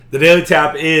The Daily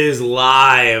Tap is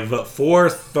live for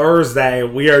Thursday.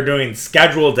 We are doing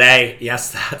schedule day.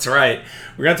 Yes, that's right.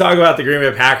 We're going to talk about the Green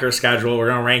Bay Packers schedule. We're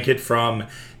going to rank it from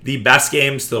the best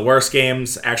games to the worst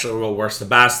games. Actually, we'll go worst to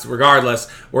best.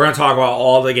 Regardless, we're going to talk about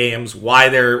all the games, why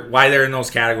they're in those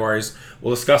categories.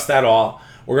 We'll discuss that all.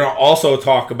 We're going to also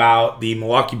talk about the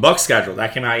Milwaukee Bucks schedule.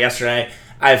 That came out yesterday.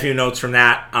 I have a few notes from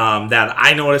that that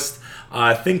I noticed.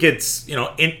 I think it's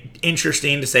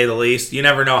interesting to say the least. You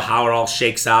never know how it all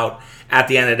shakes out at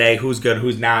the end of the day, who's good,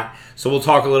 who's not. So we'll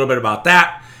talk a little bit about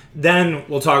that. Then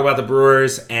we'll talk about the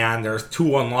Brewers and their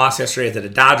 2-1 loss yesterday to the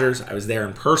Dodgers. I was there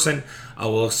in person.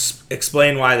 We'll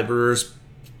explain why the Brewers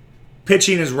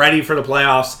pitching is ready for the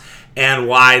playoffs and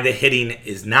why the hitting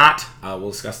is not.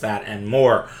 We'll discuss that and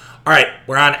more. All right,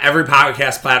 we're on every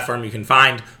podcast platform you can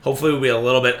find. Hopefully we'll be a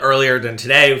little bit earlier than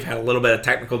today. We've had a little bit of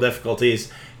technical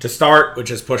difficulties to start, which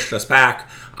has pushed us back.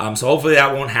 So hopefully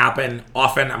that won't happen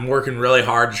often. I'm working really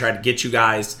hard to try to get you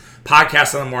guys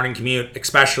podcasts on the morning commute,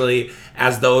 especially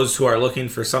as those who are looking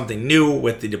for something new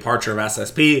with the departure of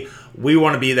SSP. We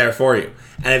want to be there for you.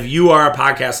 And if you are a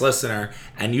podcast listener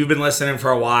and you've been listening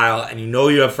for a while and you know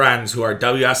you have friends who are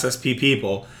WSSP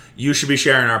people, you should be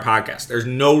sharing our podcast. There's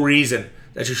no reason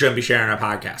that you shouldn't be sharing our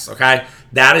podcast, okay?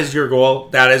 That is your goal.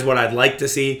 That is what I'd like to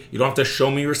see. You don't have to show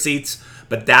me receipts,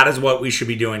 but that is what we should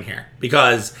be doing here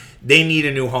because they need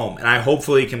a new home, and I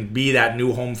hopefully can be that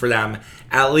new home for them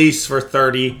at least for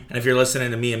 30, and if you're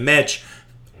listening to me and Mitch,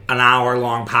 an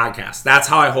hour-long podcast. That's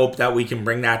how I hope that we can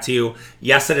bring that to you.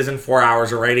 Yes, it isn't 4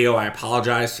 hours of radio. I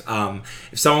apologize.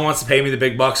 If someone wants to pay me the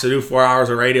big bucks to do 4 hours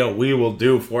of radio, we will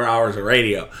do 4 hours of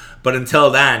radio. But until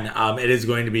then, it is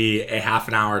going to be a half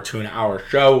an hour to an hour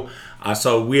show.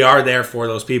 So we are there for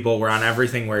those people. We're on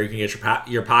everything where you can get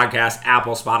your podcast,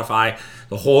 Apple, Spotify,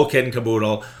 the whole kit and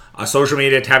caboodle. Social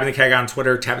media, Tapping the Keg on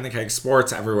Twitter, Tapping the Keg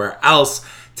Sports, everywhere else.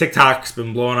 TikTok's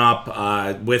been blowing up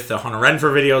with the Hunter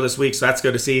Renfrow video this week, so that's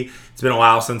good to see. It's been a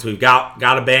while since we've got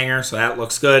a banger, so that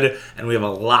looks good. And we have a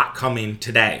lot coming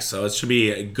today, so it should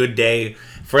be a good day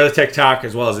for the TikTok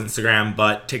as well as Instagram,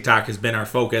 but TikTok has been our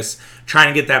focus,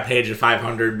 trying to get that page at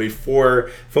 500 before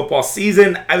football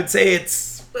season. I would say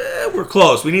we're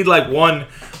close. We need like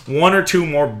one or two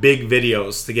more big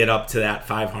videos to get up to that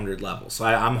 500 level. So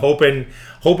I'm hoping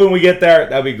we get there.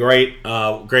 That'd be great.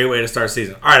 Great way to start the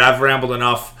season. All right, I've rambled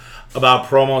enough about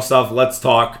promo stuff. Let's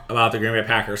talk about the Green Bay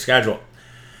Packers schedule.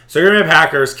 So Green Bay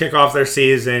Packers kick off their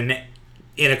season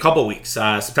in a couple weeks,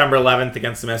 September 11th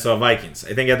against the Minnesota Vikings.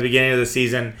 I think at the beginning of the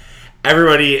season,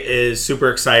 everybody is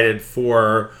super excited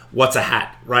for what's ahead,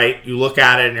 right? You look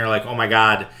at it and you're like, oh my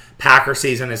God, Packer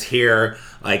season is here.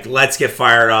 Like, let's get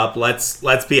fired up. Let's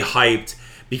be hyped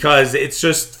because it's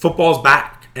just football's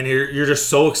back, and you're just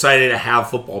so excited to have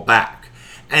football back.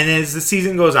 And as the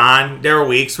season goes on, there are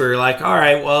weeks where you're like, all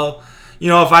right, well,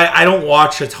 if I don't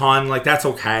watch a ton, like that's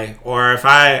okay. Or if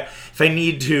I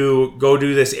need to go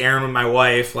do this errand with my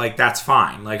wife, like that's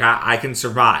fine. Like I can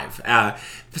survive.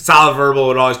 Solid Verbal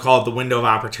would always call it the window of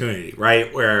opportunity,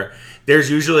 right? Where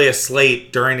there's usually a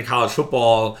slate during the college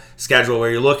football schedule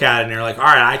where you look at it and you're like, all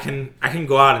right, I can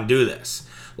go out and do this.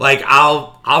 Like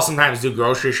I'll sometimes do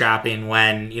grocery shopping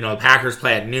when, the Packers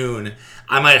play at noon.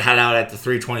 I might head out at the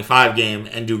 3:25 game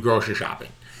and do grocery shopping.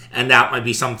 And that might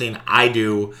be something I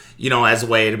do, as a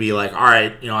way to be like, all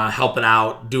right, I'm helping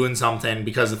out, doing something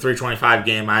because the 3:25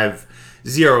 game I have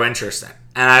zero interest in.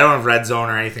 And I don't have red zone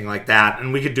or anything like that.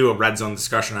 And we could do a red zone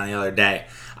discussion on the other day.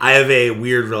 I have a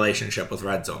weird relationship with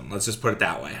red zone. Let's just put it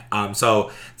that way.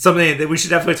 So something that we should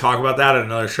definitely talk about that in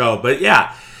another show. But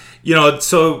yeah,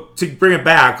 so to bring it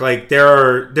back, like there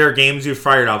are games you're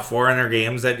fired up for and there are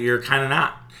games that you're kind of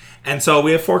not. And so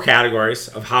we have 4 categories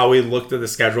of how we looked at the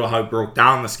schedule, how we broke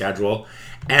down the schedule.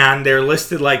 And they're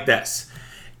listed like this.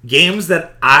 Games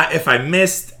that if I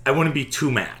missed, I wouldn't be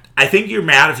too mad. I think you're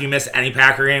mad if you miss any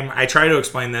Packer game. I try to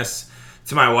explain this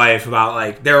to my wife about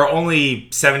like there are only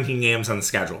 17 games on the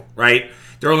schedule, right?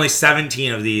 There are only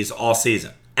 17 of these all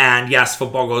season. And yes,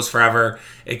 football goes forever.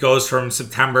 It goes from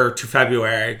September to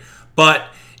February. But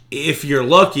if you're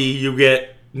lucky, you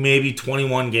get maybe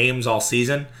 21 games all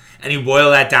season. And you boil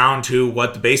that down to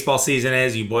what the baseball season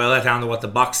is. You boil that down to what the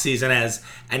Bucs season is.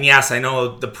 And yes, I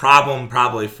know the problem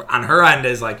probably on her end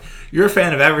is like you're a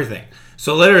fan of everything.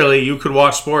 So literally you could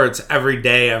watch sports every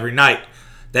day, every night.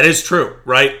 That is true,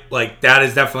 right? Like that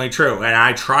is definitely true. And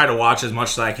I try to watch as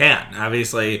much as I can.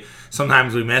 Obviously,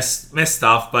 sometimes we miss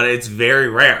stuff, but it's very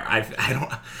rare. I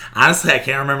don't honestly I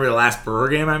can't remember the last Brewer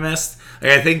game I missed.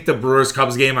 Like I think the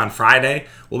Brewers-Cubs game on Friday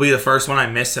will be the first one I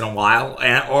missed in a while,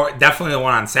 or definitely the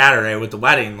one on Saturday with the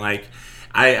wedding. Like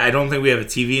I don't think we have a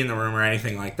TV in the room or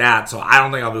anything like that, so I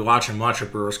don't think I'll be watching much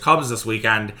of Brewers Cubs this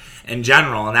weekend in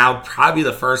general, and that'll probably be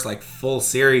the first full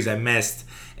series I missed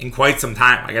in quite some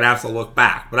time. I'd have to look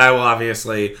back, but I will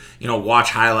obviously,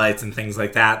 watch highlights and things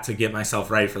like that to get myself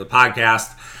ready for the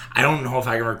podcast. I don't know if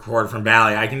I can record from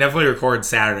Bally. I can definitely record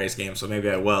Saturday's game, so maybe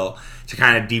I will, to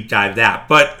kind of deep dive that.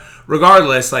 But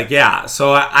regardless, so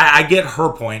I get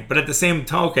her point, but at the same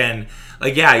token,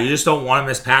 you just don't want to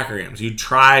miss Packer games. You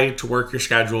try to work your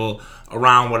schedule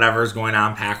around whatever's going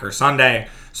on Packer Sunday.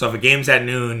 So if a game's at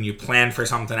noon, you plan for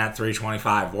something at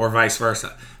 3:25, or vice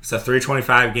versa. If it's a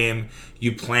 3:25 game,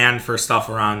 you plan for stuff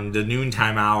around the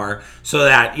noontime hour, so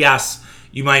that, yes,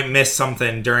 you might miss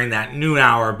something during that noon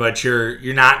hour, but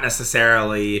you're not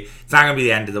necessarily, it's not going to be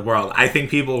the end of the world. I think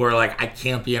people who are I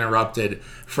can't be interrupted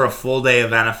for a full day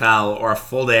of NFL or a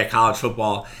full day of college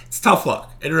football, it's tough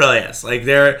luck. It really is.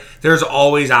 There's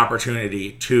always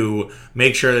opportunity to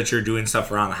make sure that you're doing stuff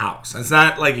around the house. It's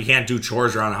not like you can't do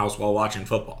chores around the house while watching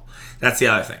football. That's the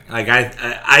other thing. I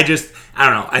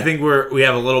don't know. I think we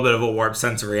have a little bit of a warped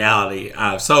sense of reality.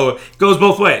 So it goes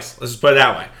both ways. Let's just put it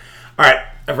that way. All right.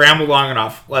 I've rambled long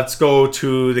enough. Let's go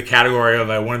to the category of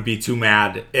I wouldn't be too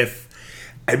mad if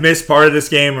I missed part of this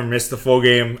game or missed the full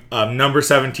game. Number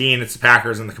 17, it's the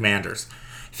Packers and the Commanders.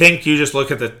 I think you just look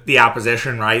at the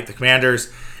opposition, right? The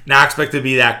Commanders, not expected to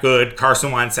be that good.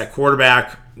 Carson Wentz at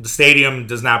quarterback. The stadium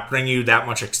does not bring you that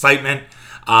much excitement.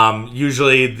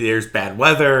 Usually there's bad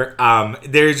weather.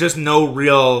 There's just no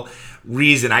real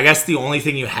reason. I guess the only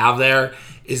thing you have there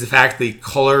is the fact the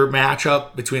color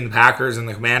matchup between the Packers and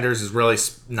the Commanders is really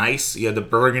nice. You have the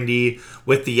burgundy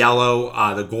with the yellow,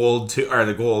 the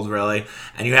gold really,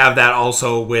 and you have that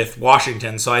also with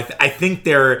Washington. So I think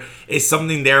there is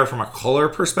something there from a color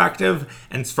perspective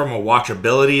and from a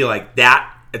watchability,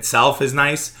 that itself is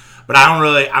nice. But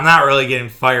I'm not really getting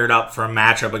fired up for a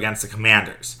matchup against the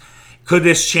Commanders. Could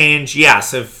this change?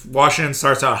 Yes. If Washington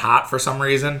starts out hot for some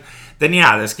reason, then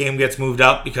this game gets moved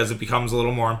up because it becomes a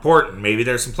little more important. Maybe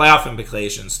there's some playoff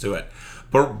implications to it.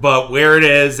 But where it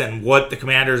is and what the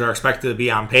Commanders are expected to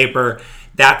be on paper,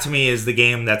 that to me is the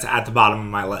game that's at the bottom of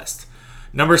my list.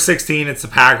 Number 16, it's the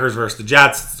Packers versus the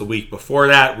Jets. It's the week before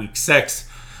that, week 6.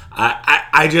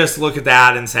 I just look at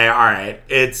that and say, all right,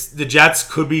 the Jets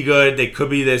could be good. They could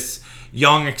be this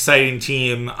young, exciting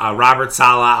team. Robert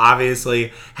Saleh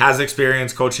obviously has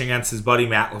experience coaching against his buddy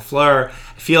Matt LaFleur.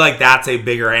 I feel like that's a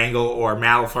bigger angle, or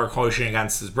Matt LaFleur coaching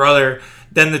against his brother,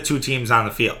 than the two teams on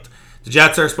the field. The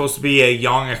Jets are supposed to be a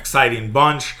young, exciting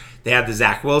bunch. They had the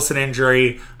Zach Wilson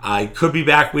injury. He could be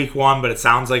back week 1, but it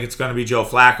sounds like it's going to be Joe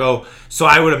Flacco. So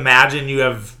I would imagine you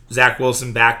have Zach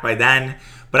Wilson back by then.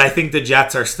 But I think the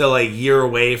Jets are still a year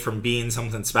away from being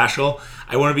something special.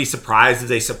 I wouldn't be surprised if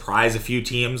they surprise a few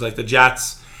teams. Like the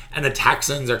Jets and the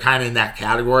Texans are kind of in that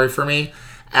category for me.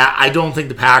 I don't think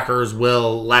the Packers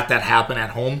will let that happen at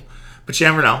home, but you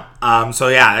never know.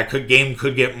 That game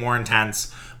could get more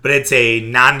intense. But it's a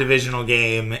non-divisional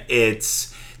game.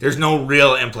 There's no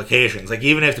real implications.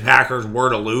 Even if the Packers were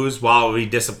to lose, while it would be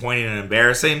disappointing and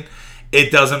embarrassing, it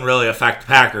doesn't really affect the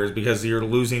Packers because you're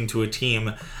losing to a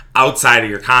team outside of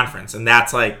your conference, and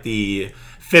that's the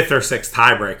 5th or 6th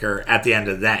tiebreaker at the end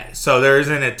of the day. So there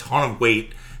isn't a ton of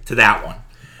weight to that one.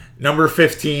 Number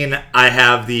 15, I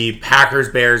have the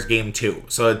Packers-Bears game 2.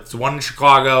 So it's one in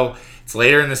Chicago. It's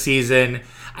later in the season.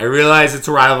 I realize it's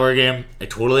a rivalry game. I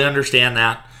totally understand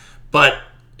that. But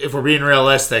if we're being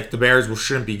realistic, the Bears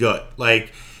shouldn't be good.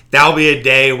 That'll be a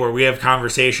day where we have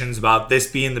conversations about this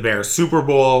being the Bears Super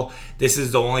Bowl. This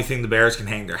is the only thing the Bears can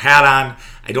hang their hat on.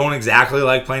 I don't exactly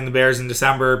like playing the Bears in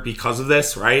December because of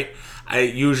this, right?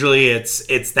 Usually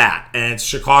it's that, and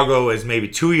Chicago is maybe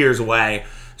 2 years away,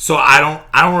 so I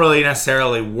don't really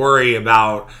necessarily worry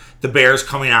about the Bears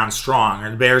coming on strong,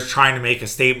 or the Bears trying to make a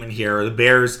statement here, or the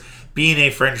Bears being a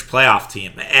fringe playoff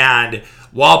team. And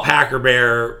while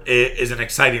Packer-Bear is an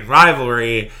exciting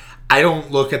rivalry, I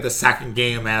don't look at the second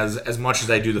game as much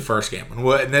as I do the first game.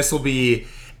 And this will be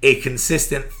a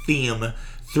consistent theme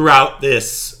throughout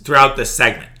this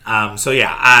segment.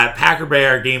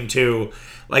 Packer-Bear game 2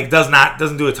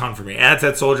 doesn't do a ton for me. And it's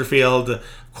at Soldier Field,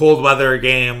 cold weather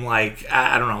game.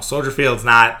 I don't know. Soldier Field's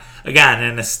not, again,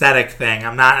 an aesthetic thing.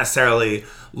 I'm not necessarily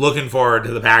looking forward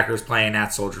to the Packers playing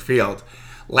at Soldier Field.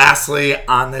 Lastly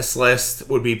on this list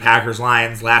would be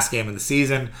Packers-Lions, last game of the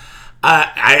season.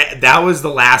 That was the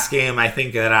last game I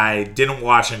think that I didn't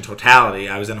watch in totality.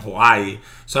 I was in Hawaii,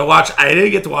 so I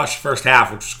did get to watch the first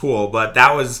half, which was cool. But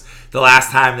that was the last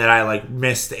time that I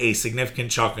missed a significant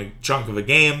chunk of a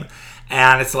game,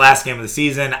 and it's the last game of the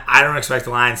season. I don't expect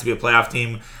the Lions to be a playoff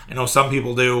team. I know some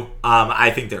people do.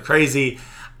 I think they're crazy.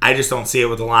 I just don't see it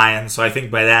with the Lions. So I think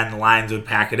by then the Lions would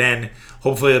pack it in.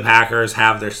 Hopefully the Packers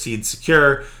have their seeds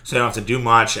secure so they don't have to do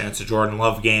much, and it's a Jordan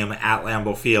Love game at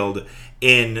Lambeau Field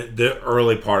in the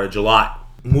early part of July.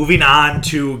 Moving on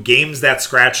to games that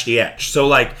scratch the itch.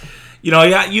 So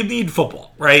you need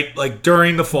football, right? Like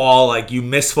during the fall, you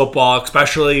miss football,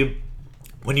 especially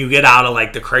when you get out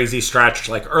of the crazy stretch.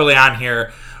 Early on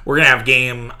here, we're going to have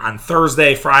game on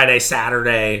Thursday, Friday,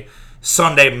 Saturday,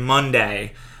 Sunday,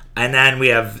 Monday. And then we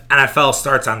have NFL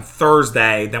starts on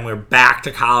Thursday. Then we're back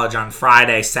to college on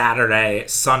Friday, Saturday,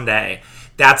 Sunday.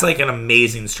 That's an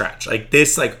amazing stretch.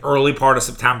 This early part of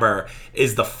September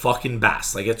is the fucking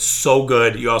best. It's so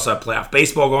good. You also have playoff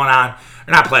baseball going on.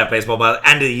 Or not playoff baseball, but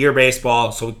end of the year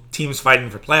baseball. So teams fighting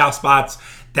for playoff spots.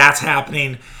 That's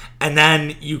happening. And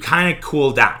then you kind of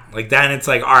cool down. Then it's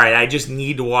all right, I just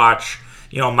need to watch,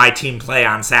 my team play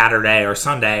on Saturday or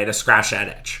Sunday to scratch that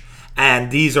itch.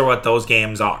 And these are what those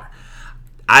games are.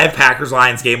 I have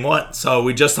Packers-Lions game 1. So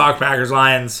we just talked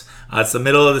Packers-Lions. It's the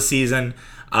middle of the season.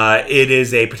 It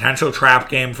is a potential trap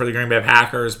game for the Green Bay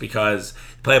Packers because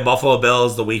they play Buffalo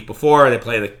Bills the week before. They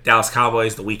play the Dallas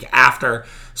Cowboys the week after.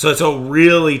 So it's a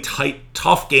really tight,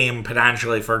 tough game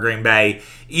potentially for Green Bay,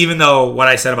 even though what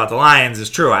I said about the Lions is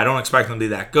true. I don't expect them to be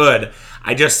that good.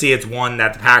 I just see it's one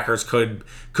that the Packers could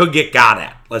get got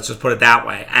at. Let's just put it that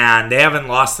way. And they haven't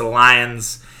lost to the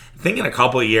Lions, I think, in a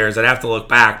couple of years. I'd have to look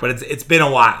back, but it's been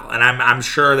a while. And I'm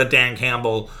sure that Dan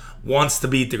Campbell wants to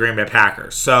beat the Green Bay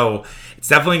Packers. So it's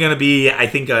definitely going to be, I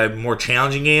think, a more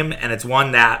challenging game. And it's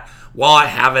one that, while I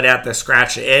have it at the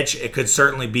scratch the itch, it could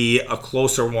certainly be a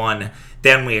closer one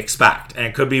than we expect. And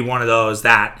it could be one of those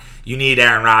that you need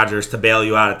Aaron Rodgers to bail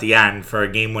you out at the end for a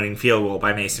game-winning field goal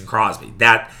by Mason Crosby.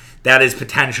 That is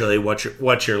potentially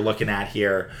what you're looking at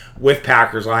here with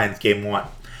Packers-Lions game 1.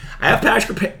 I have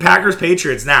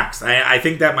Packers-Patriots next. I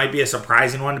think that might be a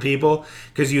surprising one to people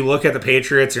because you look at the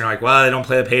Patriots and you're like, well, they don't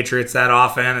play the Patriots that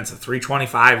often. It's a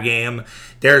 325 game.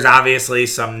 There's obviously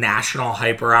some national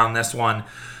hype around this one.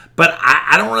 But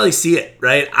I don't really see it,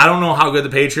 right? I don't know how good the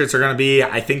Patriots are going to be.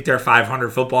 I think they're a 500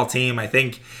 football team. I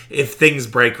think if things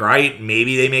break right,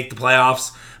 maybe they make the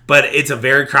playoffs. But it's a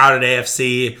very crowded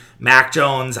AFC. Mac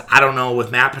Jones, I don't know,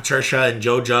 with Matt Patricia and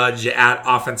Joe Judge at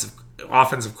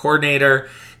offensive coordinator,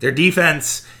 their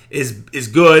defense is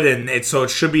good, and so it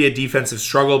should be a defensive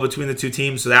struggle between the two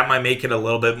teams, so that might make it a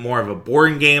little bit more of a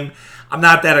boring game. I'm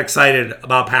not that excited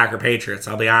about Packer-Patriots,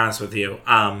 I'll be honest with you.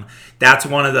 That's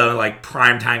one of the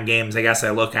primetime games I guess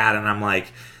I look at and I'm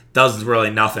does really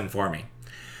nothing for me.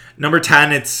 Number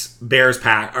 10, it's number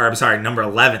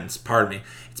 11's, pardon me.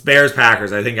 It's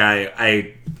Bears-Packers. I think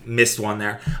I missed one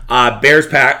there.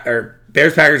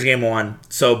 Bears-Packers game 1.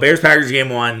 So Bears-Packers game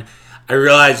 1, I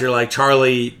realize you're like,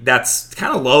 Charlie, that's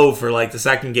kind of low for the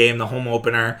second game, the home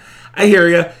opener. I hear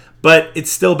you, but it's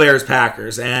still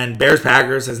Bears-Packers, and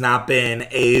Bears-Packers has not been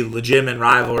a legitimate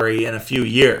rivalry in a few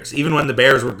years. Even when the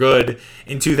Bears were good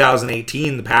in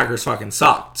 2018, the Packers fucking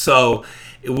sucked. So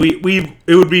it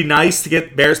would be nice to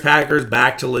get Bears-Packers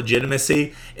back to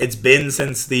legitimacy. It's been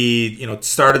since the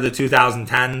start of the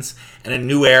 2010s and a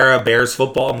new era of Bears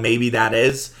football. Maybe that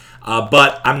is.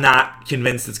 But I'm not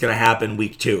convinced it's going to happen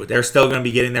week 2. They're still going to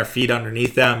be getting their feet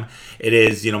underneath them. It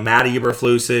is, Matt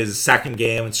Eberflus's second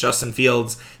game. It's Justin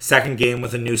Fields' second game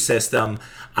with a new system.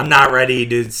 I'm not ready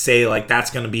to say that's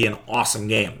going to be an awesome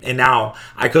game. And now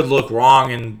I could look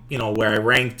wrong in, where I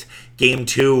ranked game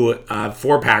 2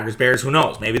 for Packers Bears. Who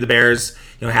knows? Maybe the Bears,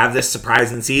 have this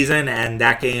surprising season and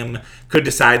that game could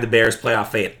decide the Bears' playoff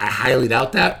fate. I highly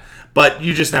doubt that, but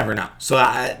you just never know. So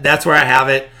that's where I have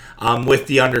it. With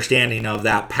the understanding of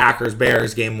that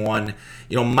Packers-Bears game 1,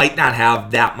 might not have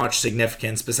that much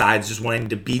significance besides just wanting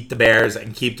to beat the Bears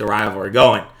and keep the rivalry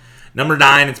going. Number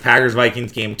 9, it's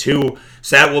Packers-Vikings game 2.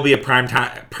 So that will be a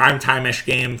prime-time-ish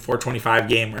game, 4:25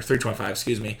 game, or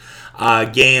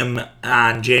 3:25, game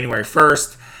on January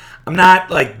 1st. I'm not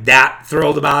that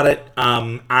thrilled about it.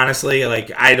 Honestly,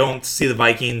 I don't see the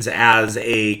Vikings as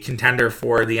a contender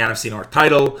for the NFC North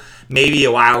title, maybe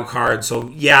a wild card.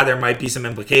 So yeah, there might be some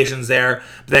implications there.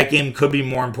 But that game could be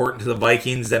more important to the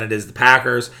Vikings than it is the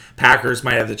Packers. Packers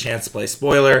might have the chance to play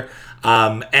spoiler.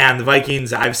 And the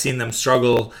Vikings, I've seen them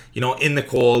struggle, in the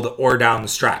cold or down the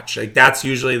stretch. That's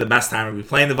usually the best time to be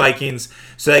playing the Vikings.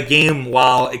 So that game,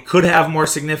 while it could have more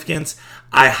significance,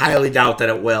 I highly doubt that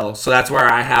it will. So that's where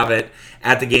I have it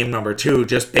at the game number 2,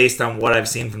 just based on what I've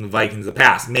seen from the Vikings in the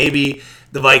past. Maybe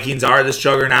the Vikings are this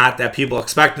juggernaut that people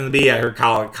expect them to be. I heard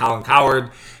Colin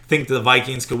Cowherd think that the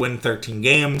Vikings could win 13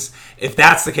 games. If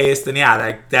that's the case, then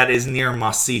yeah, that is near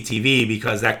must-see TV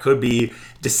because that could be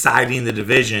deciding the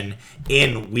division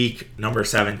in week number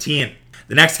 17.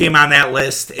 The next game on that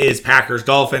list is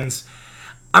Packers-Dolphins.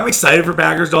 I'm excited for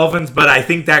Packers-Dolphins, but I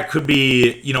think that could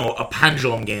be, a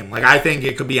pendulum game. Like, I think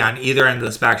it could be on either end of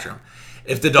the spectrum.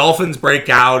 If the Dolphins break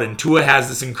out and Tua has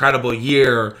this incredible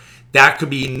year, that could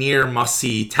be near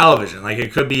must-see television. Like,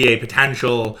 it could be a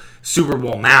potential Super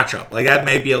Bowl matchup. Like, that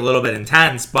may be a little bit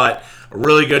intense, but a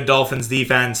really good Dolphins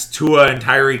defense, Tua and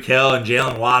Tyreek Hill and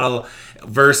Jalen Waddle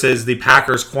versus the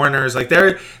Packers corners. Like,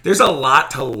 there's a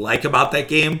lot to like about that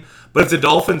game. But if the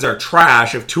Dolphins are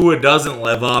trash, if Tua doesn't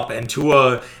live up and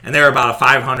they're about a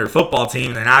 500 football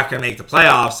team, they're not going to make the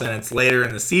playoffs and it's later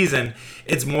in the season,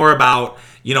 it's more about,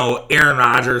 Aaron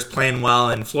Rodgers playing well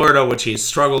in Florida, which he's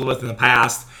struggled with in the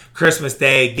past, Christmas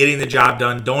Day, getting the job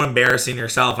done, don't embarrassing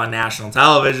yourself on national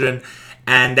television,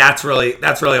 and that's really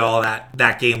all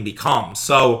that game becomes.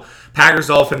 So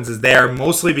Packers-Dolphins is there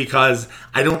mostly because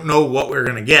I don't know what we're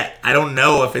going to get. I don't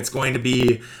know if it's going to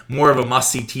be more of a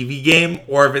must-see TV game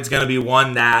or if it's going to be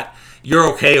one that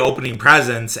you're okay opening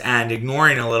presents and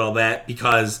ignoring a little bit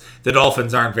because the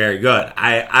Dolphins aren't very good.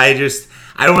 I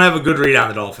don't have a good read on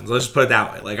the Dolphins. Let's just put it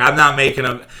that way. Like, I'm not making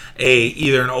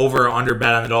either an over or under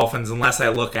bet on the Dolphins unless I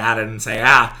look at it and say,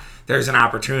 there's an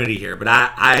opportunity here. But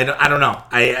I don't know.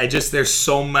 I just, there's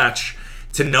so much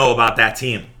to know about that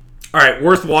team. All right,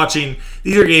 worth watching.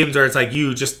 These are games where it's like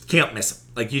you just can't miss them.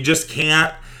 Like, you just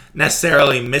can't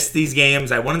necessarily miss these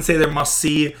games. I wouldn't say they're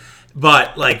must-see,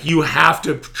 but, like, you have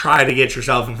to try to get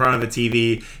yourself in front of a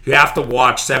TV. You have to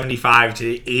watch 75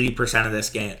 to 80%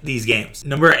 of these games.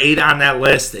 Number 8 on that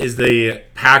list is the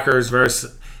Packers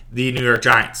versus the New York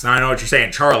Giants. Now, I know what you're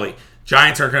saying. Charlie,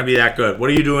 Giants aren't going to be that good. What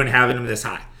are you doing having them this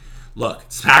high? Look,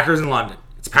 it's Packers in London.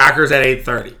 It's Packers at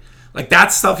 8:30. Like,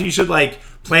 that's stuff you should,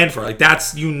 plan for. Like,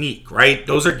 that's unique, right?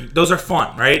 Those are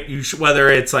fun, right? You should, whether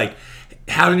it's like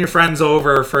having your friends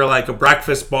over for like a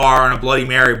breakfast bar and a Bloody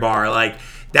Mary bar, like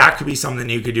that could be something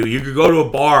you could do. You could go to a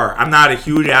bar. I'm not a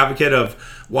huge advocate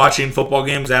of watching football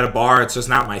games at a bar. It's just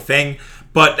not my thing.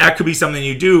 But that could be something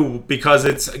you do because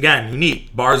it's, again,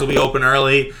 unique. Bars will be open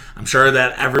early. I'm sure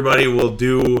that everybody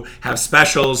will have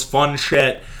specials, fun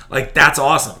shit. Like, that's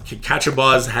awesome. Could catch a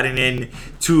buzz heading in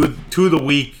to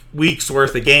the week's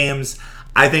worth of games.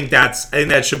 I think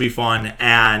that should be fun,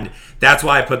 and that's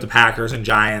why I put the Packers and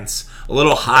Giants a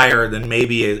little higher than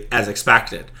maybe as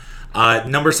expected.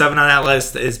 Number 7 on that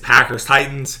list is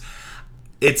Packers-Titans.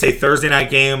 It's a Thursday night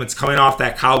game. It's coming off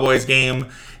that Cowboys game.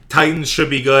 Titans should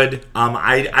be good.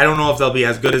 I don't know if they'll be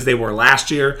as good as they were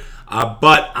last year,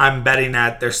 but I'm betting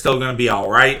that they're still going to be all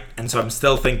right, and so I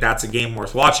still think that's a game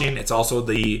worth watching. It's also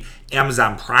the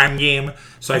Amazon Prime game,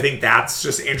 so I think that's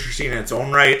just interesting in its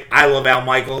own right. I love Al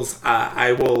Michaels.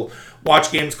 I will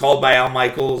watch games called by Al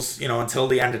Michaels, until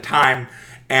the end of time,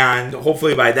 and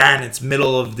hopefully by then it's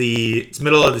middle of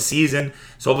the season,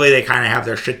 so hopefully they kind of have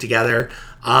their shit together,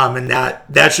 and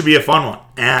that should be a fun one.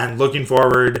 And looking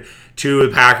forward to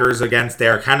the Packers against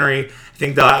Derrick Henry. I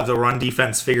think they'll have the run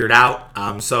defense figured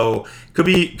out. So could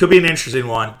be an interesting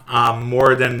one,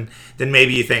 more than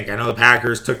maybe you think. I know the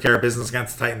Packers took care of business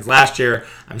against the Titans last year.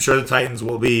 I'm sure the Titans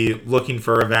will be looking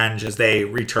for revenge as they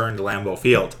return to Lambeau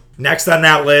Field. Next on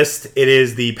that list, it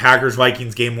is the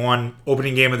Packers-Vikings Game 1,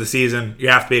 opening game of the season. You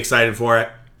have to be excited for it.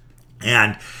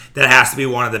 And that has to be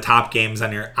one of the top games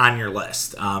on your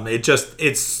list.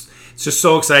 It's just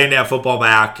so exciting to have football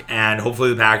back, and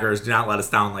hopefully the Packers do not let us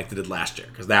down like they did last year,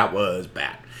 because that was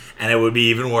bad. And it would be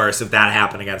even worse if that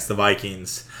happened against the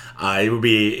Vikings. It would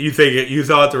be, you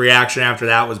thought the reaction after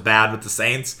that was bad with the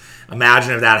Saints.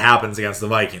 Imagine if that happens against the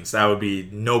Vikings. That would be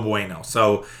no bueno.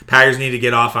 So Packers need to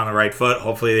get off on the right foot.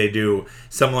 Hopefully they do,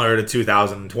 similar to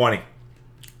 2020.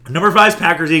 Number 5 is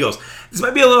Packers-Eagles. This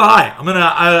might be a little high.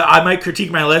 I might critique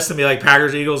my list and be like,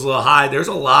 Packers-Eagles a little high. There's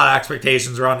a lot of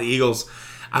expectations around the Eagles.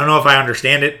 I don't know if I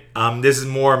understand it. This is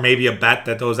more maybe a bet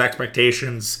that those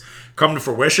expectations come to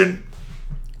fruition.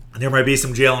 There might be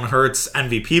some Jalen Hurts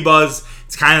MVP buzz.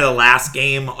 It's kind of the last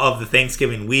game of the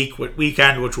Thanksgiving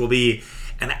weekend, which will be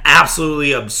an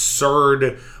absolutely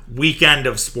absurd weekend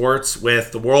of sports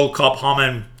with the World Cup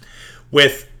humming,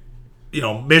 with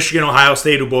Michigan, Ohio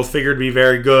State, who both figured to be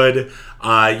very good.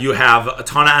 You have a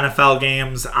ton of NFL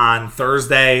games on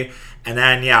Thursday. And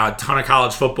then, a ton of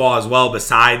college football as well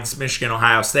besides Michigan,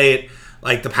 Ohio State.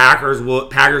 Like, the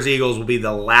Packers-Eagles will be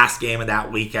the last game of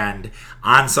that weekend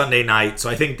on Sunday night. So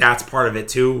I think that's part of it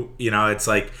too. It's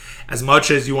like, as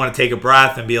much as you want to take a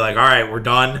breath and be like, all right, we're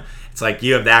done, it's like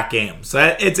you have that game.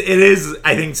 So it is,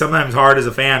 I think, sometimes hard as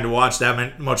a fan to watch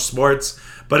that much sports.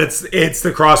 But it's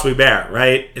the cross we bear,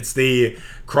 right? It's the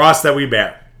cross that we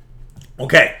bear.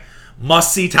 Okay,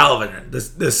 must-see television.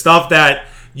 The stuff that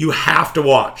you have to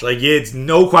watch. Like, it's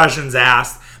no questions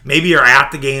asked. Maybe you're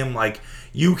at the game. Like,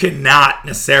 you cannot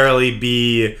necessarily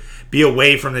be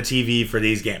away from the TV for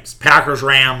these games. Packers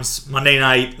Rams Monday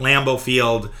night, Lambeau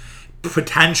Field,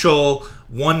 potential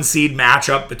 1-seed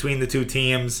matchup between the two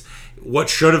teams. What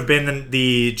should have been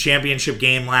the championship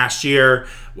game last year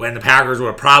when the Packers would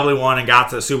have probably won and got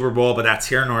to the Super Bowl, but that's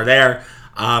here nor there.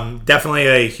 Definitely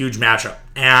a huge matchup.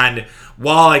 And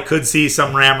while I could see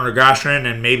some Ram regression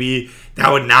and maybe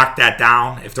that would knock that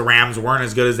down if the Rams weren't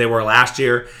as good as they were last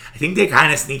year, I think they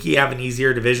kind of sneaky have an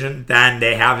easier division than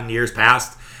they have in years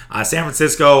past. San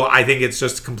Francisco, I think it's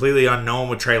just completely unknown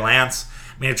with Trey Lance.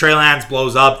 I mean, if Trey Lance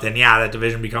blows up, then yeah, that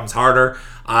division becomes harder.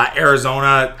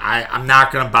 Arizona, I'm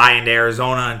not going to buy into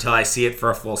Arizona until I see it for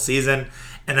a full season.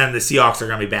 And then the Seahawks are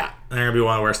going to be bad. They're going to be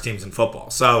one of the worst teams in football.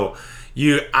 So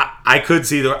I could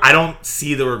see I don't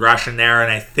see the regression there,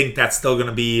 and I think that's still going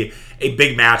to be a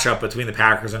big matchup between the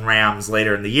Packers and Rams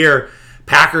later in the year.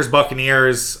 Packers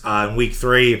Buccaneers in Week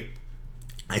 3,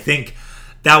 I think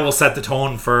that will set the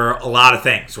tone for a lot of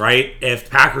things, right? If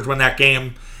the Packers win that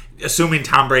game, assuming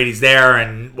Tom Brady's there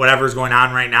and whatever's going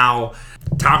on right now,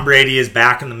 Tom Brady is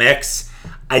back in the mix.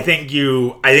 I think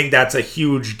that's a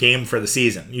huge game for the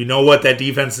season. You know what that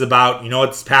defense is about. You know what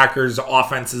this Packers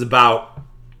offense is about.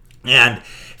 And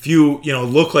if you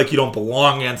look like you don't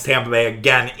belong against Tampa Bay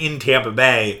again in Tampa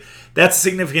Bay, that's a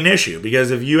significant issue,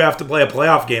 because if you have to play a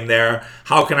playoff game there,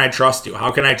 how can I trust you?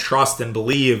 How can I trust and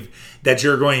believe that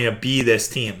you're going to be this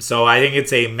team? So I think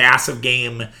it's a massive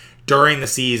game during the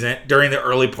season, during the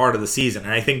early part of the season.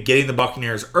 And I think getting the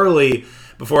Buccaneers early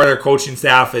before their coaching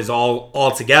staff is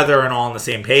all together and all on the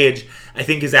same page, I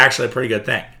think is actually a pretty good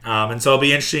thing. And so it'll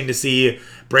be interesting to see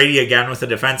Brady again with a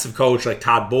defensive coach like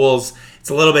Todd Bowles. It's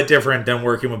a little bit different than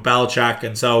working with Belichick,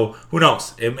 and so who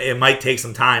knows? It might take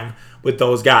some time with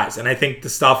those guys. And I think the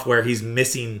stuff where he's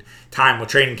missing time with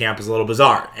training camp is a little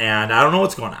bizarre, and I don't know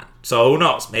what's going on. So who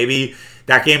knows? Maybe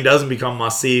that game doesn't become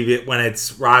must-see when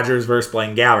it's Rodgers versus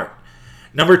Blaine Gabbert.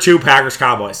 Number 2, Packers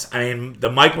Cowboys. I mean,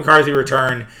 the Mike McCarthy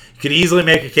return, you could easily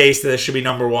make a case that this should be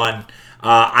number 1.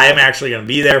 I am actually going to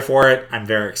be there for it. I'm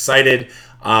very excited.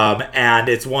 And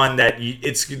it's one that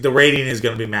the rating is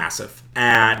going to be massive.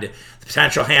 And the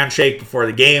potential handshake before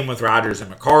the game with Rodgers and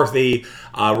McCarthy,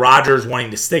 Rodgers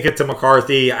wanting to stick it to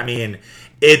McCarthy. I mean,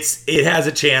 it has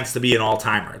a chance to be an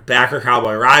all-timer.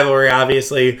 Packer-Cowboy rivalry,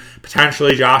 obviously,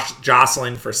 potentially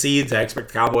jostling for seeds. I expect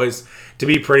the Cowboys to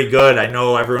be pretty good. I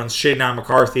know everyone's shitting on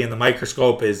McCarthy, and the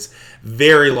microscope is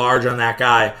very large on that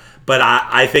guy. But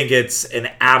I think it's an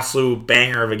absolute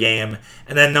banger of a game.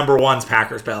 And then number 1's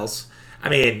Packers-Bills. I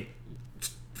mean,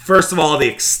 first of all,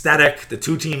 the aesthetic, the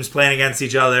two teams playing against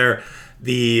each other,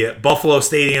 the Buffalo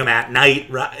Stadium at night.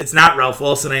 It's not Ralph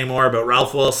Wilson anymore, but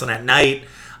Ralph Wilson at night.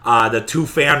 The two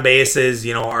fan bases,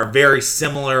 are very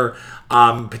similar.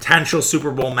 Potential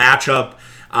Super Bowl matchup.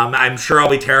 I'm sure I'll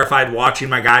be terrified watching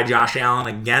my guy Josh Allen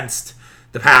against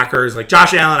the Packers. Like,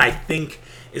 Josh Allen, I think,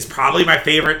 is probably my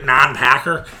favorite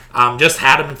non-Packer. Just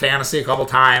had him in fantasy a couple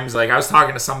times. Like, I was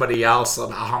talking to somebody else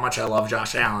about how much I love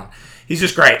Josh Allen. He's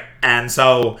just great. And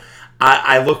so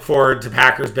I look forward to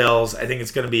Packers-Bills. I think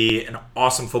it's going to be an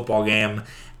awesome football game.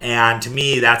 And to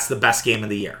me, that's the best game of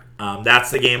the year.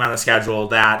 That's the game on the schedule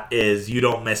that is, you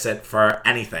don't miss it for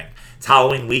anything. It's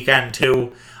Halloween weekend,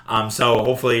 too. So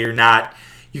hopefully you're not...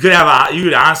 You could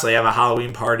honestly have a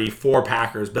Halloween party for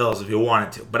Packers-Bills if you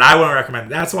wanted to. But I wouldn't recommend it.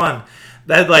 That's one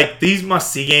that, like, these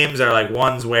must-see games are, like,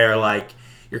 ones where, like,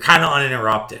 you're kind of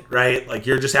uninterrupted, right? Like,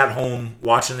 you're just at home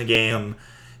watching the game,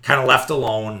 kind of left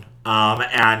alone,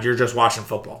 and you're just watching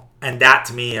football. And that,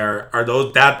 to me,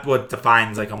 that's what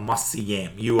defines, like, a must-see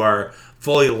game. You are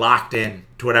fully locked in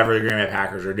to whatever the Green Bay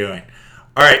Packers are doing.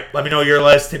 All right, let me know your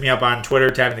list. Hit me up on Twitter,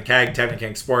 Tapping the Keg, Tapping the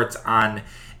Keg Sports on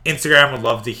Instagram. Would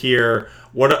love to hear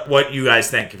what you guys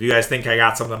think. If you guys think I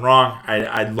got something wrong,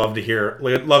 I'd love to hear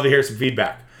some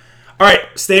feedback. All right,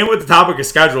 staying with the topic of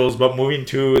schedules, but moving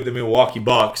to the Milwaukee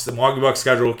Bucks. The Milwaukee Bucks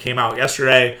schedule came out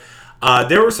yesterday.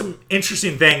 There were some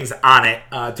interesting things on it.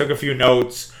 Took a few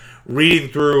notes reading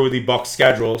through the Bucks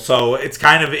schedule. So it's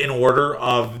kind of in order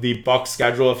of the Bucks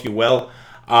schedule, if you will.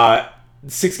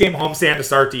 6-game homestand to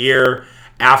start the year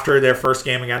after their first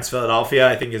game against Philadelphia,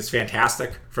 I think is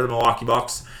fantastic for the Milwaukee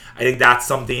Bucks. I think that's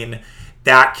something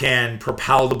that can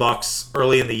propel the Bucks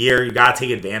early in the year. You got to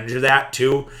take advantage of that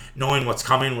too, knowing what's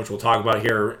coming, which we'll talk about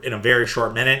here in a very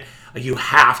short minute. Like, you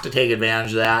have to take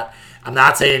advantage of that. I'm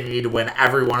not saying you need to win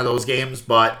every one of those games,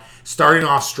 but starting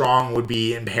off strong would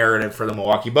be imperative for the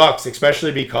Milwaukee Bucks,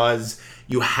 especially because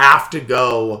you have to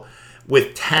go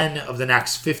with 10 of the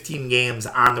next 15 games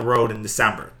on the road in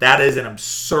December. That is an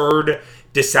absurd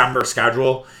December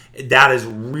schedule. That is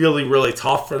really, really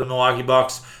tough for the Milwaukee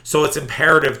Bucks. So it's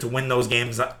imperative to win those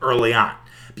games early on.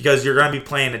 because you're going to be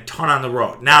playing a ton on the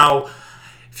road. Now,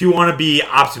 if you want to be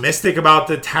optimistic about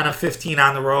the 10 of 15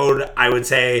 on the road, I would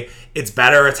say it's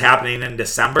better it's happening in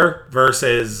December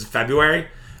versus February,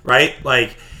 right?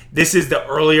 Like, this is the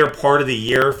earlier part of the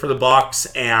year for the Bucs,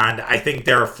 and I think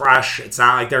they're fresh. It's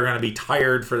not like they're going to be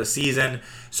tired for the season,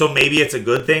 so maybe it's a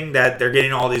good thing that they're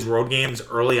getting all these road games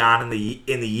early on in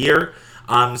the year.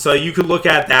 So you could look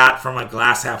at that from a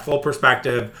glass half full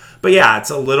perspective. But yeah,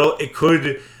 it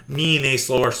could mean a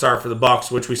slower start for the Bucs,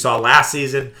 which we saw last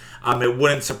season. It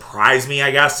wouldn't surprise me,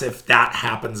 I guess, if that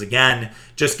happens again,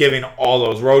 just given all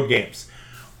those road games.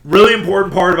 Really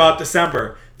important part about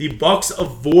December, the Bucs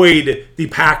avoid the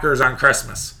Packers on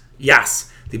Christmas.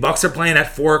 Yes, the Bucs are playing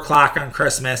at 4 o'clock on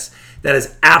Christmas. That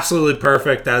is absolutely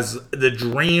perfect. That is the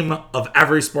dream of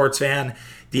every sports fan.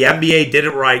 The NBA did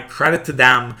it right. Credit to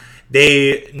them.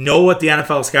 They know what the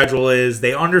NFL schedule is.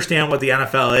 They understand what the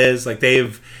NFL is. Like, they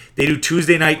do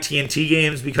Tuesday night TNT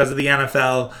games because of the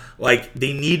NFL. Like,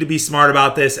 they need to be smart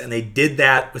about this, and they did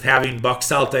that with having Bucs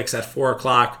Celtics at 4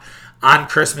 o'clock on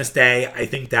Christmas Day. I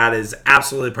think that is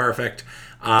absolutely perfect.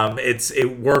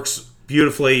 It works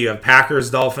beautifully. You have Packers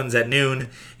Dolphins at noon.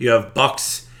 You have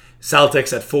Bucs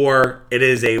Celtics at 4. It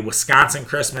is a Wisconsin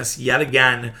Christmas yet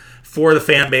again for the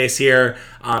fan base here.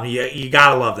 You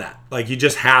gotta love that. Like, you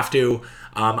just have to.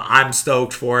 I'm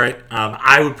stoked for it.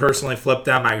 I would personally flip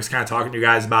them. I was kind of talking to you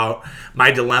guys about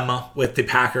my dilemma with the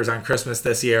Packers on Christmas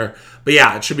this year. But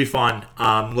yeah, it should be fun.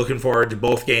 Looking forward to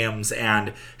both games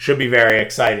and should be very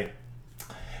exciting.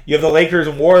 You have the Lakers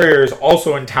and Warriors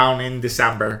also in town in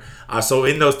December. So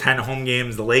in those 10 home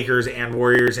games, the Lakers and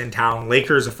Warriors in town.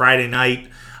 Lakers a Friday night.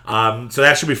 So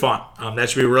that should be fun. That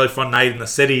should be a really fun night in the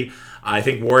city. I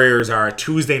think Warriors are a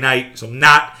Tuesday night, so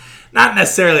not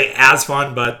necessarily as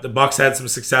fun, but the Bucs had some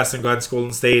success in Glenn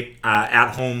Golden State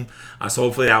at home, so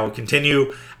hopefully that will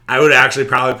continue. I would actually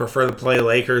probably prefer to play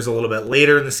Lakers a little bit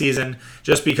later in the season,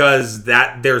 just because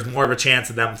that there's more of a chance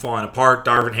of them falling apart.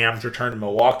 Darvin Ham's returned to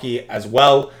Milwaukee as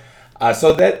well,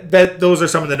 so that those are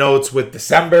some of the notes with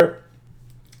December.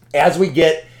 As we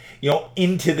get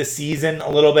into the season a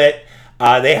little bit.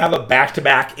 They have a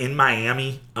back-to-back in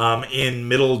Miami in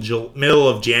middle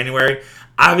of January.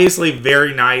 Obviously,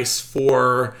 very nice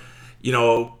for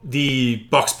the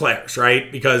Bucs players,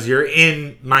 right? Because you're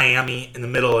in Miami in the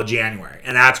middle of January,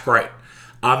 and that's great.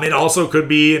 It also could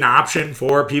be an option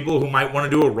for people who might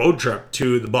want to do a road trip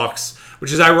to the Bucs,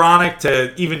 which is ironic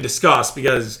to even discuss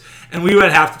because, and we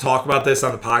would have to talk about this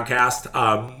on the podcast.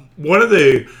 One of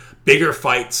the bigger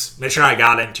fights Mitch and I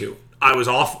got into. I was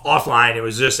offline. It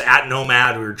was just at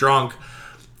Nomad. We were drunk.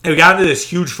 And we got into this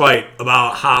huge fight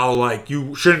about how, like,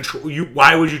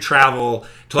 why would you travel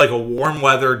to, like, a warm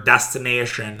weather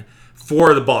destination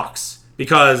for the Bucs?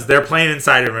 Because they're playing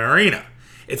inside of an arena.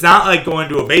 It's not like going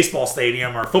to a baseball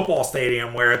stadium or a football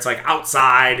stadium where it's, like,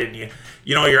 outside and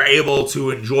you're able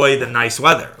to enjoy the nice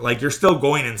weather. Like, you're still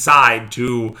going inside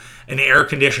to an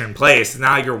air-conditioned place. It's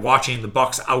not like you're watching the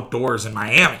Bucs outdoors in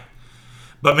Miami.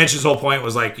 But Mitch's whole point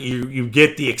was, like, you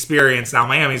get the experience. Now,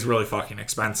 Miami's a really fucking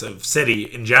expensive city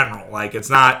in general. Like,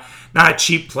 it's not a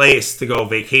cheap place to go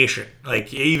vacation.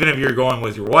 Like, even if you're going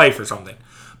with your wife or something.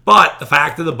 But the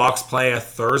fact that the Bucs play a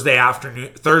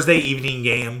Thursday evening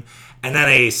game and then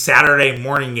a Saturday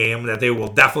morning game that they will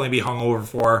definitely be hungover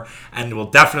for and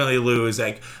will definitely lose.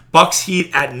 Like, Bucs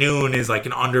Heat at noon is like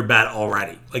an under bet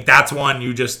already. Like, that's one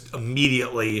you just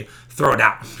immediately throw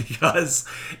down because,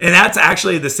 and that's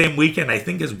actually the same weekend I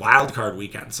think is Wild Card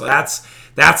weekend. So that's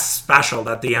special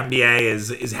that the NBA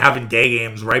is having day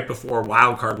games right before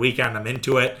Wild Card weekend. I'm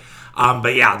into it.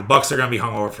 But yeah, the Bucs are going to be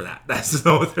hungover for that. There's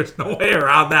no way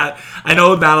around that. I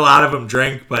know not a lot of them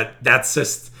drink, but that's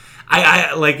just.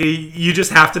 I like, you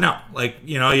just have to know. Like,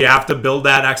 you have to build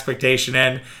that expectation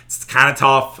in. It's kind of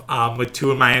tough with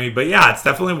two in Miami. But yeah, it's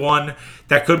definitely one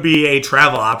that could be a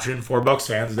travel option for Bucs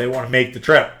fans if they want to make the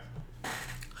trip.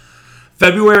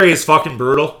 February is fucking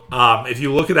brutal. If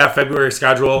you look at that February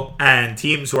schedule and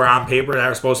teams who are on paper that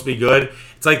are supposed to be good,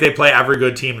 it's like they play every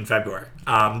good team in February.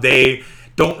 They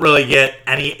don't really get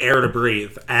any air to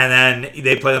breathe. And then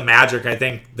they play the Magic, I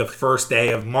think, the first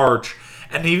day of March.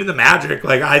 And even the Magic,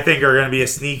 like, I think are going to be a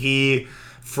sneaky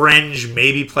fringe,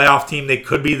 maybe playoff team. They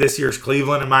could be this year's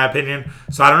Cleveland, in my opinion.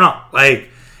 So I don't know. Like,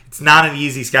 it's not an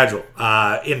easy schedule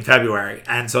in February.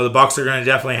 And so the Bucs are going to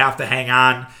definitely have to hang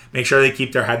on, make sure they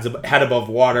keep their head above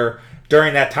water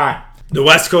during that time. The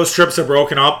West Coast trips are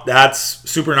broken up. That's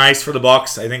super nice for the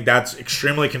Bucs. I think that's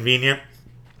extremely convenient.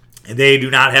 They do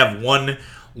not have one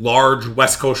large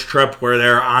West Coast trip where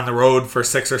they're on the road for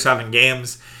 6 or 7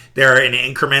 games. They're in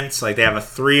increments. Like, they have a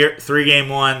three game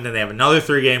one, then they have another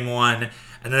 3-game one,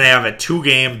 And then they have a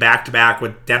 2-game back-to-back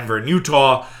with Denver and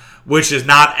Utah, which is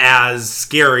not as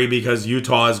scary because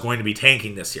Utah is going to be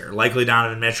tanking this year. Likely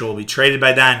Donovan Mitchell will be traded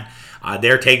by then.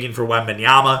 They're taking for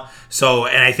Wembanyama. So,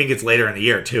 and I think it's later in the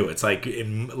year too. It's like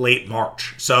in late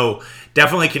March. So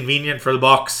definitely convenient for the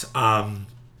Bucks.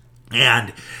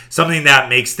 And something that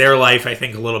makes their life, I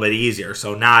think, a little bit easier.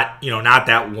 So not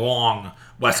that long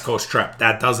West Coast trip.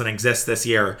 That doesn't exist this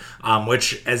year,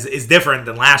 which is different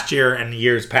than last year and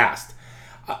years past.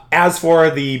 As for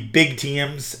the big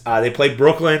teams, they played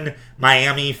Brooklyn,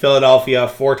 Miami, Philadelphia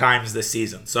 4 times this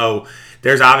season. So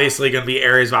there's obviously going to be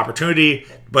areas of opportunity,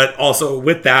 but also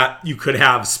with that, you could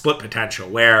have split potential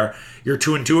where you're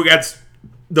 2-2 against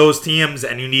those teams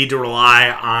and you need to rely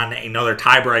on another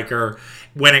tiebreaker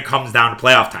when it comes down to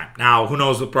playoff time. Now, who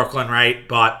knows with Brooklyn, right?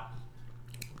 But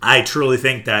I truly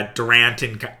think that Durant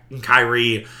and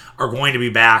Kyrie are going to be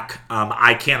back.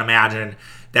 I can't imagine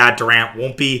that Durant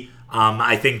won't be.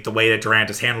 I think the way that Durant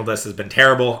has handled this has been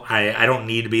terrible. I don't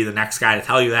need to be the next guy to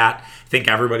tell you that. I think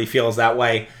everybody feels that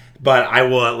way. But I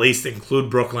will at least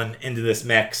include Brooklyn into this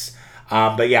mix.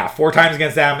 But yeah, 4 times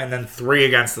against them and then 3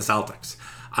 against the Celtics.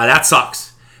 That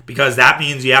sucks because that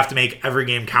means you have to make every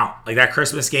game count. Like that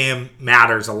Christmas game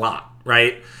matters a lot,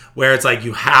 right? Where it's like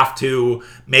you have to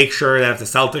make sure that if the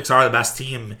Celtics are the best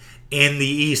team in the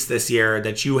East this year,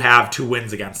 that you have 2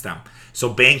 wins against them. So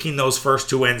banking those first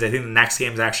 2 wins, I think the next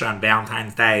game is actually on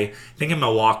Valentine's Day, I think in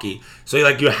Milwaukee. So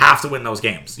you have to win those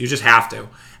games. You just have to.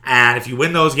 And if you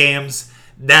win those games,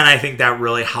 then I think that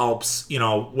really helps,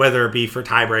 whether it be for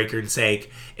tiebreaker's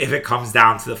sake, if it comes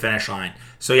down to the finish line.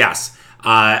 So yes,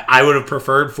 I would have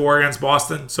preferred 4 against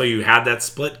Boston, so you had that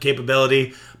split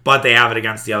capability, but they have it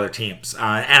against the other teams. And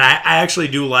I actually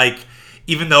do like,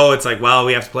 even though it's like, well,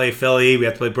 we have to play Philly, we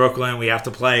have to play Brooklyn, we have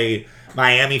to play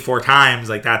Miami 4 times,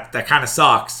 like that kind of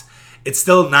sucks. It's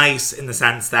still nice in the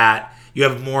sense that you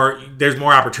have there's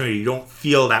more opportunity. You don't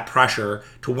feel that pressure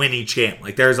to win each game.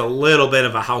 Like there's a little bit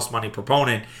of a house money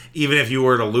proponent, even if you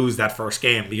were to lose that first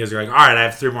game, because you're like, all right, I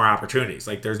have 3 more opportunities.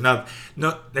 Like there's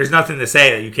there's nothing to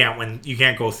say that you can't win. You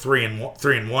can't go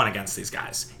 3-1 against these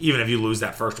guys, even if you lose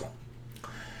that first one.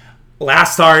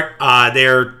 Last start, they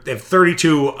have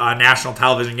 32 national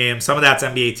television games. Some of that's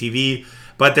NBA TV,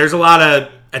 but there's a lot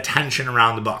of attention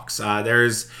around the Bucks.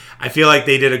 I feel like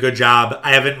they did a good job.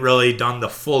 I haven't really done the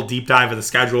full deep dive of the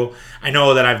schedule. I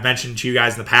know that I've mentioned to you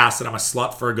guys in the past that I'm a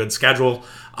slut for a good schedule.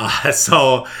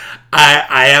 So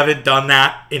I haven't done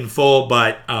that in full,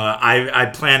 but I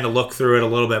plan to look through it a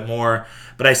little bit more.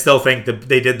 But I still think that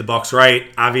they did the Bucks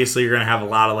right. Obviously, you're going to have a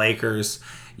lot of Lakers.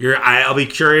 I'll be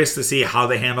curious to see how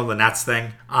they handle the Nets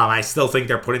thing. I still think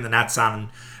they're putting the Nets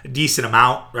on a decent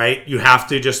amount, right? You have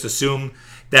to just assume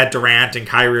that Durant and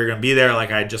Kyrie are going to be there, like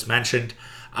I just mentioned.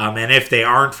 And if they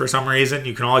aren't for some reason,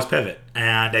 you can always pivot.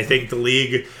 And I think the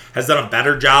league has done a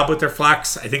better job with their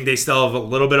flex. I think they still have a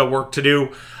little bit of work to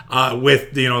do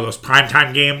with those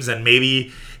primetime games, and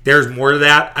maybe there's more to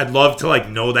that. I'd love to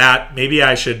know that. Maybe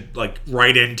I should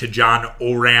write into John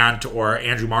Orant or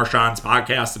Andrew Marchand's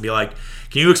podcast and be like,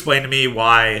 can you explain to me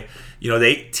why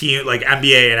they team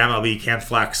NBA and MLB can't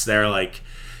flex their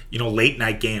late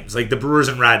night games? Like the Brewers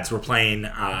and Reds were playing,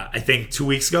 I think 2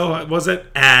 weeks ago, was it?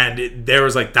 And there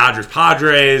was Dodgers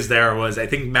Padres. There was, I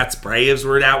think, Mets Braves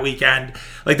were that weekend.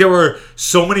 There were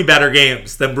so many better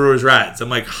games than Brewers Reds. I'm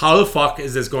like, how the fuck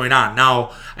is this going on?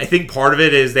 Now, I think part of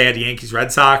it is they had Yankees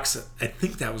Red Sox. I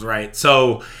think that was right.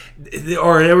 So,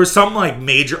 or there was some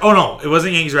major, oh no, it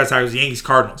wasn't Yankees Red Sox, it was Yankees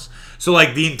Cardinals. So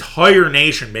the entire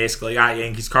nation basically got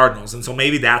Yankees Cardinals. And so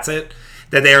maybe that's it.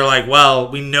 That they're well,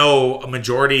 we know a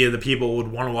majority of the people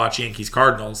would want to watch Yankees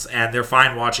Cardinals, and they're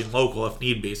fine watching local if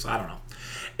need be. So I don't know.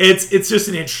 It's just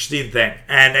an interesting thing,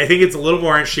 and I think it's a little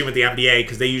more interesting with the NBA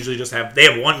because they usually just have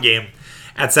one game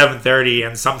at 7:30,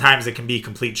 and sometimes it can be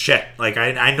complete shit.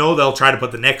 I know they'll try to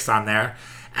put the Knicks on there,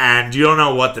 and you don't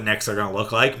know what the Knicks are going to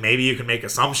look like. Maybe you can make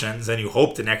assumptions, and you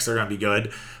hope the Knicks are going to be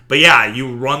good. But yeah,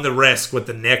 you run the risk with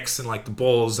the Knicks, and the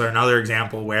Bulls are another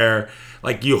example where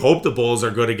you hope the Bulls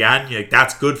are good again.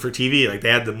 That's good for TV. They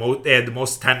had the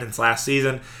most attendance last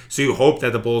season, so you hope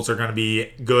that the Bulls are going to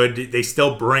be good. They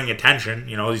still bring attention.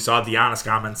 You saw Giannis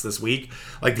comments this week.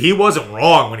 He wasn't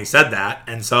wrong when he said that,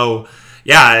 and so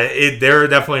yeah, there are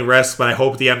definitely risks. But I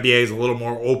hope the NBA is a little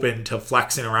more open to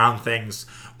flexing around things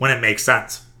when it makes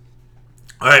sense.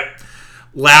 All right.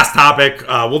 Last topic.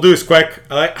 We'll do this quick.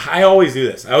 I always do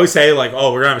this. I always say we're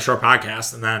going to have a short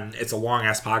podcast, and then it's a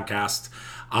long-ass podcast.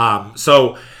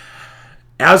 So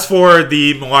As for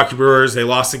the Milwaukee Brewers, they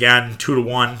lost again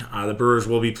 2-1. The Brewers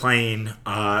will be playing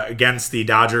against the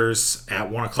Dodgers at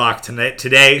 1 o'clock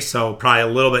today, so probably a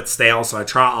little bit stale. So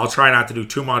I'll try not to do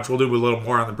too much. We'll do a little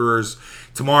more on the Brewers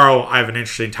tomorrow. I have an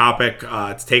interesting topic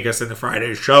to take us into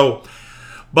Friday's show.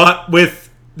 But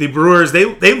with the Brewers,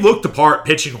 they looked apart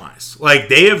pitching-wise. Like,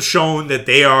 they have shown that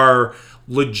they are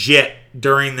legit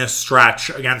during this stretch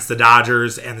against the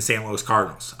Dodgers and the St. Louis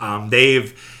Cardinals.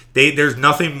 There's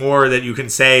nothing more that you can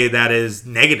say that is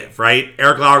negative, right?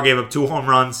 Eric Lauer gave up 2 home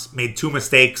runs, made 2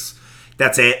 mistakes.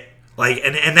 That's it. Like,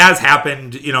 and that's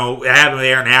happened. It happened with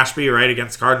Aaron Ashby, right,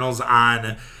 against the Cardinals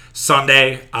on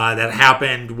Sunday. That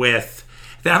happened with,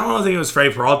 I don't think it was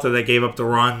Freddie Peralta that gave up the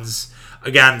runs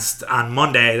against on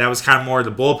Monday. That was kind of more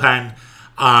the bullpen.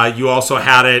 You also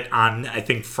had it on, I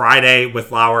think, Friday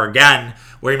with Lauer again,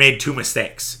 where he made 2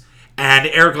 mistakes. And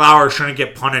Eric Lauer shouldn't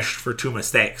get punished for 2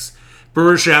 mistakes.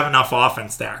 Brewers should have enough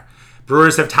offense there.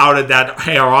 Brewers have touted that,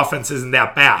 hey, our offense isn't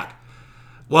that bad.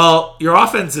 Well, your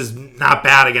offense is not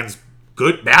bad against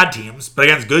bad teams, but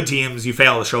against good teams, you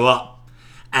fail to show up.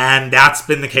 And that's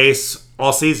been the case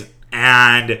all season.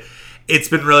 And it's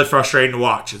been really frustrating to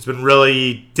watch. It's been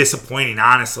really disappointing,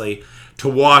 honestly, to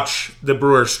watch the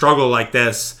Brewers struggle like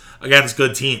this against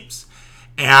good teams.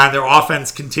 And their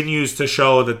offense continues to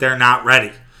show that they're not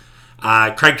ready.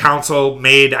 Craig Counsell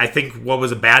made, I think, what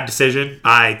was a bad decision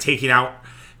by taking out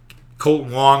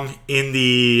Colton Wong in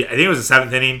the, I think it was the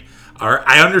 7th inning.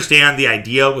 I understand the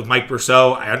idea with Mike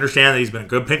Brousseau. I understand that he's been a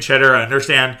good pinch hitter. I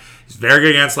understand he's very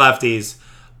good against lefties.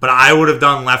 But I would have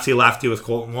done lefty-lefty with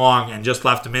Colton Wong and just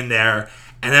left him in there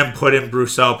and then put in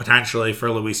Brousseau potentially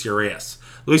for Luis Urias.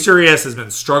 Luis Urias has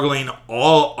been struggling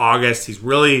all August. He's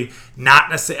really not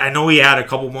necessarily, I know he had a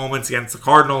couple moments against the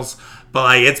Cardinals,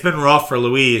 but it's been rough for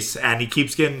Luis, and he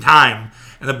keeps getting time.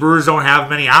 And the Brewers don't have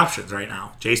many options right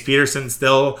now. Jace Peterson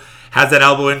still has that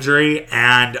elbow injury,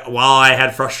 and while I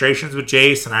had frustrations with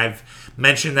Jace, and I've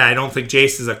mentioned that I don't think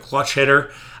Jace is a clutch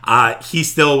hitter, he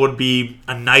still would be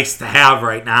a nice to have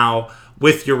right now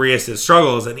with Urias'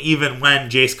 struggles. And even when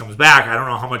Jace comes back, I don't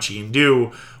know how much he can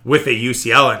do with a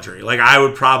UCL injury. I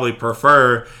would probably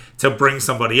prefer to bring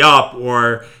somebody up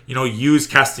or, use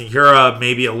Keston Hiura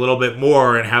maybe a little bit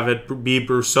more and have it be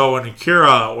Brousseau and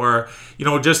Hiura or,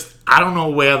 just, I don't know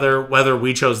whether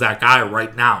we chose that guy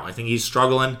right now. I think he's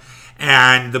struggling.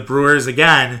 And the Brewers,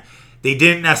 again, they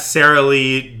didn't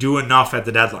necessarily do enough at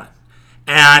the deadline.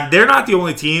 And they're not the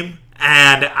only team,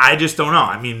 and I just don't know.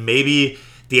 I mean, maybe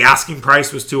the asking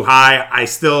price was too high. I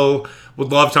still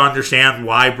would love to understand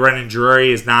why Brennan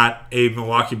Drury is not a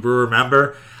Milwaukee Brewer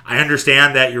member. I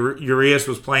understand that Urias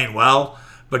was playing well,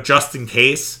 but just in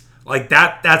case,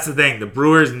 that's the thing. The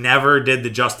Brewers never did the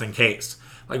just in case.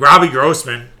 Robbie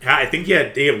Grossman, I think he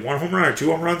had 1 home run or 2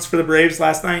 home runs for the Braves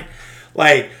last night.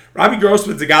 Robbie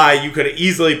Grossman's a guy you could have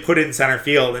easily put in center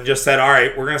field and just said, all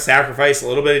right, we're going to sacrifice a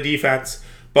little bit of defense,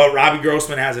 but Robbie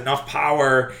Grossman has enough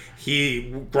power.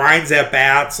 He grinds at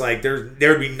bats. There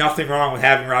would be nothing wrong with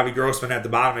having Robbie Grossman at the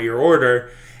bottom of your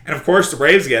order. And, of course, the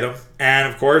Braves get him.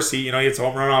 And, of course, he gets a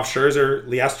home run off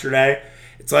Scherzer yesterday.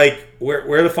 It's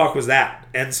where the fuck was that?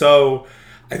 And so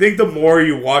I think the more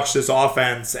you watch this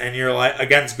offense and you're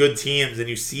against good teams and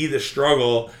you see the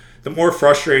struggle, the more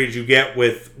frustrated you get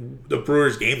with the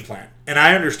Brewers' game plan. And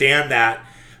I understand that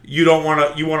you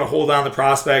want to hold on the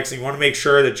prospects and you want to make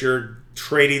sure that you're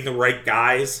trading the right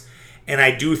guys. And I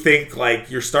do think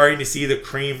you're starting to see the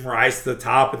cream rise to the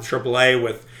top in AAA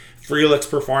with Frelick's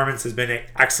performance has been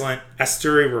excellent.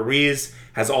 Esteury Ruiz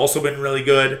has also been really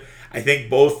good. I think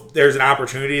there's an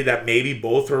opportunity that maybe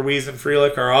both Ruiz and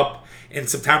Frelick are up in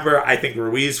September. I think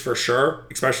Ruiz for sure,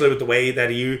 especially with the way that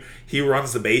he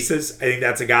runs the bases. I think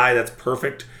that's a guy that's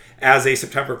perfect as a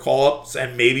September call-up,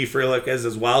 and maybe Frelick is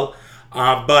as well.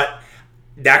 But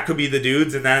that could be the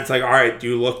dudes, and then it's all right, do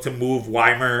you look to move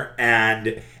Weimer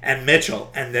and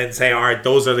Mitchell, and then say, all right,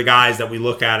 those are the guys that we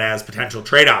look at as potential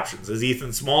trade options. Is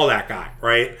Ethan Small that guy,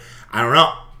 right? I don't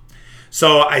know.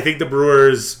 So I think the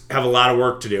Brewers have a lot of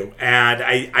work to do, and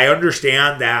I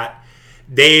understand that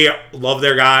they love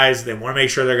their guys, they want to make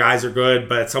sure their guys are good,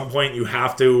 but at some point you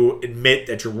have to admit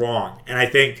that you're wrong. And I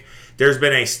think there's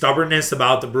been a stubbornness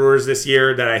about the Brewers this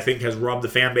year that I think has rubbed the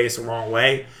fan base the wrong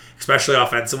way, especially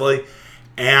offensively.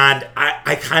 And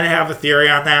I kind of have a theory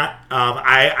on that.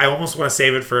 I almost want to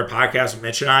save it for a podcast with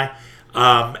Mitch and I.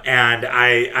 And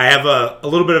I have a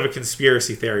little bit of a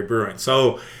conspiracy theory brewing.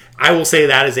 So I will say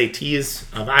that is a tease.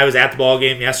 I was at the ball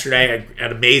game yesterday. I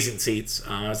had amazing seats.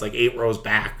 I was 8 rows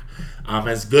back.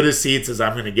 As good as seats as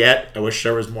I'm going to get. I wish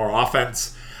there was more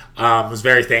offense. Was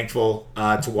very thankful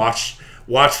to watch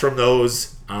from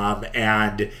those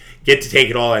and get to take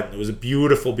it all in. It was a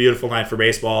beautiful, beautiful night for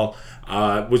baseball.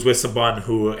 Was with someone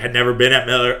who had never been at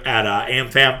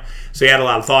AmFam, so he had a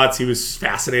lot of thoughts. He was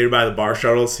fascinated by the bar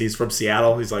shuttles. He's from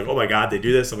Seattle. He's like, oh my God, they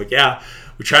do this? I'm like, yeah.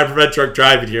 We try to prevent drunk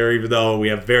driving here, even though we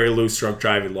have very loose drunk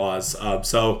driving laws.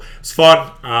 So it's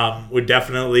fun. I'm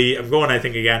going, I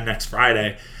think, again next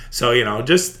Friday. So,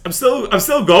 I'm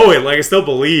still going. Like, I still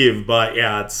believe, but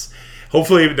yeah, it's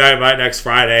hopefully by next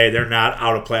Friday they're not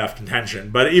out of playoff contention.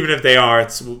 But even if they are,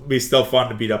 it'll be still fun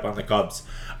to beat up on the Cubs.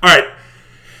 All right.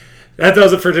 That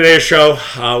does it for today's show.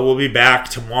 We'll be back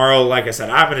tomorrow. Like I said,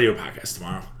 I'm going to do a podcast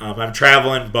tomorrow. I'm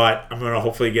traveling, but I'm going to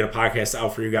hopefully get a podcast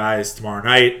out for you guys tomorrow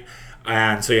night.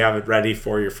 And so you have it ready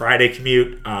for your Friday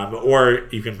commute. Or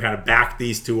you can kind of back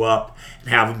these two up and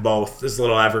have them both. This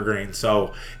little evergreen.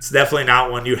 So it's definitely not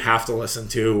one you have to listen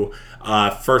to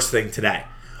first thing today.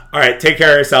 All right, take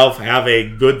care of yourself. Have a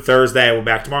good Thursday. We'll be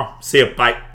back tomorrow. See you. Bye.